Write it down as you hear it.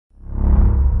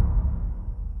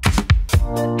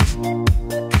Hey,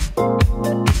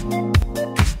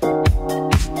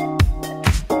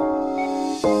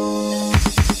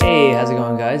 how's it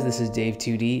going guys? This is Dave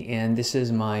 2D and this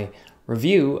is my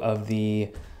review of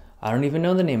I don't even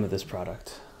know the name of this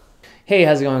product. Hey,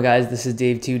 how's it going guys? This is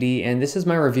Dave 2D and this is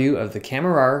my review of the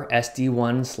Kamerar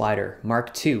SD1 slider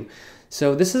Mark II.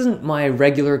 So this isn't my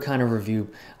regular kind of review.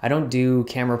 I don't do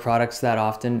camera products that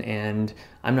often and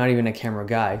I'm not even a camera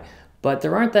guy. But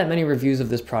there aren't that many reviews of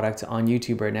this product on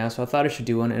YouTube right now, so I thought I should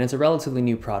do one, and it's a relatively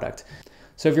new product.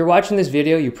 So if you're watching this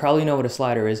video, you probably know what a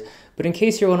slider is, but in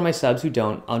case you're one of my subs who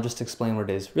don't, I'll just explain what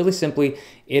it is. Really simply,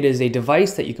 it is a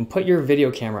device that you can put your video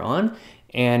camera on,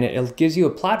 and it gives you a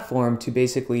platform to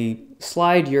basically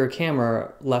slide your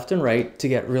camera left and right to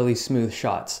get really smooth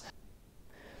shots.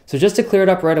 So just to clear it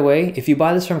up right away, if you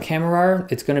buy this from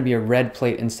Kamerar, it's going to be a red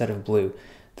plate instead of blue.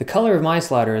 The color of my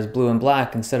slider is blue and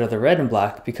black instead of the red and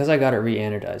black because I got it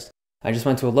re-anodized. I just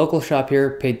went to a local shop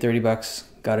here, paid 30 bucks,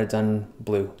 got it done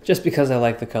blue, just because I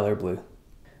like the color blue.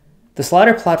 The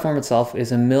slider platform itself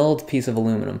is a milled piece of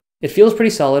aluminum. It feels pretty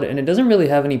solid and it doesn't really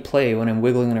have any play when I'm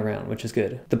wiggling it around, which is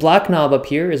good. The black knob up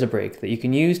here is a brake that you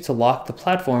can use to lock the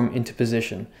platform into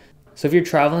position. So if you're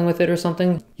traveling with it or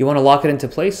something, you want to lock it into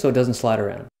place so it doesn't slide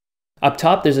around. Up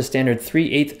top, there's a standard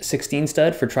 3/8 16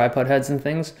 stud for tripod heads and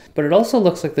things, but it also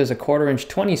looks like there's a 1/4 inch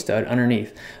 20 stud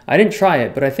underneath. I didn't try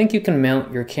it, but I think you can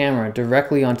mount your camera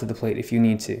directly onto the plate if you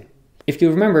need to. If you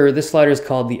remember, this slider is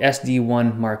called the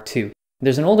SD1 Mark II.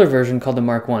 There's an older version called the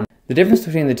Mark I. The difference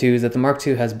between the two is that the Mark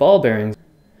II has ball bearings.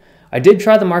 I did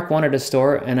try the Mark I at a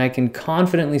store, and I can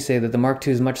confidently say that the Mark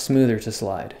II is much smoother to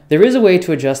slide. There is a way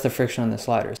to adjust the friction on the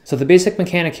sliders. So the basic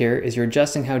mechanic here is you're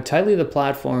adjusting how tightly the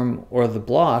platform or the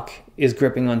block is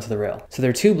gripping onto the rail. So there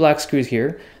are two black screws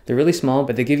here. They're really small,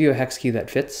 but they give you a hex key that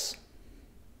fits.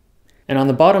 And on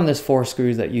the bottom, there's 4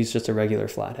 screws that use just a regular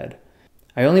flathead.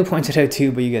 I only pointed out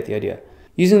 2, but you get the idea.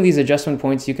 Using these adjustment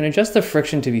points, you can adjust the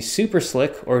friction to be super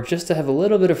slick or just to have a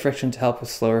little bit of friction to help with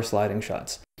slower sliding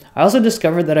shots. I also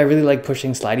discovered that I really like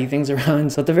pushing slidey things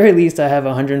around, so at the very least I have a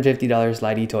 $150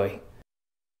 slidey toy.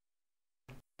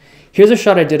 Here's a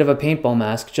shot I did of a paintball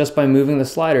mask just by moving the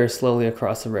slider slowly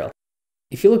across the rail.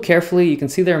 If you look carefully, you can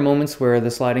see there are moments where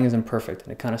the sliding isn't perfect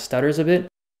and it kind of stutters a bit.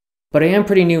 But I am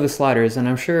pretty new with sliders and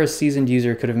I'm sure a seasoned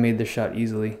user could have made this shot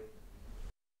easily.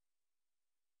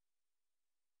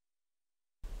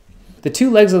 The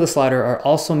 2 legs of the slider are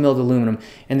also milled aluminum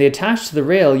and they attach to the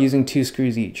rail using 2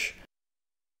 screws each.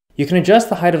 You can adjust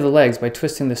the height of the legs by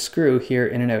twisting the screw here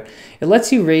in and out. It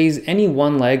lets you raise any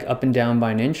one leg up and down by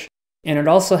 1 inch, and it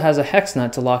also has a hex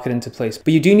nut to lock it into place,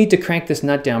 but you do need to crank this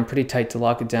nut down pretty tight to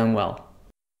lock it down well.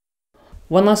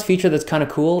 One last feature that's kind of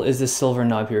cool is this silver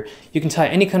knob here. You can tie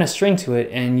any kind of string to it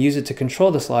and use it to control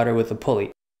the slider with a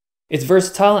pulley. It's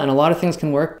versatile and a lot of things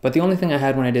can work, but the only thing I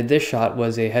had when I did this shot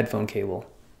was a headphone cable.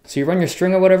 So you run your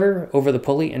string or whatever over the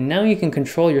pulley and now you can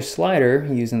control your slider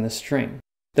using the string.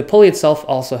 The pulley itself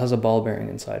also has a ball bearing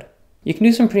inside. You can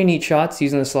do some pretty neat shots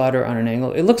using the slider on an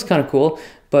angle. It looks kind of cool,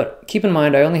 but keep in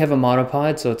mind I only have a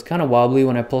monopod, so it's kind of wobbly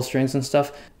when I pull strings and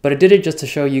stuff, but I did it just to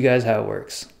show you guys how it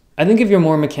works. I think if you're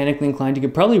more mechanically inclined, you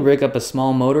could probably rig up a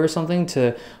small motor or something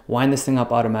to wind this thing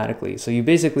up automatically. So you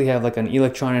basically have like an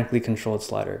electronically controlled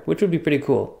slider, which would be pretty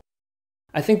cool.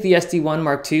 I think the SD1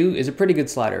 Mark II is a pretty good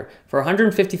slider. For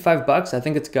 155 bucks, I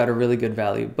think it's got a really good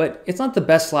value, but it's not the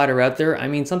best slider out there. I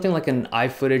mean, something like an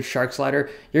iFootage Shark slider,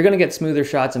 you're gonna get smoother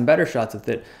shots and better shots with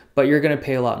it, but you're gonna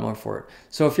pay a lot more for it.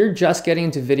 So if you're just getting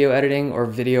into video editing or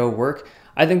video work,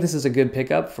 I think this is a good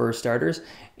pickup for starters.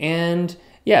 And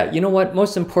yeah, you know what?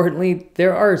 Most importantly,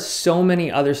 there are so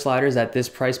many other sliders at this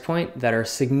price point that are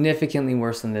significantly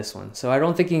worse than this one. So I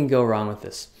don't think you can go wrong with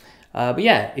this. But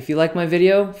yeah, if you like my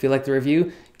video, if you like the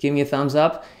review, give me a thumbs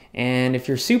up. And if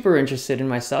you're super interested in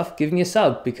my stuff, give me a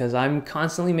sub because I'm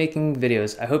constantly making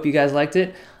videos. I hope you guys liked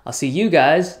it. I'll see you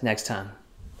guys next time.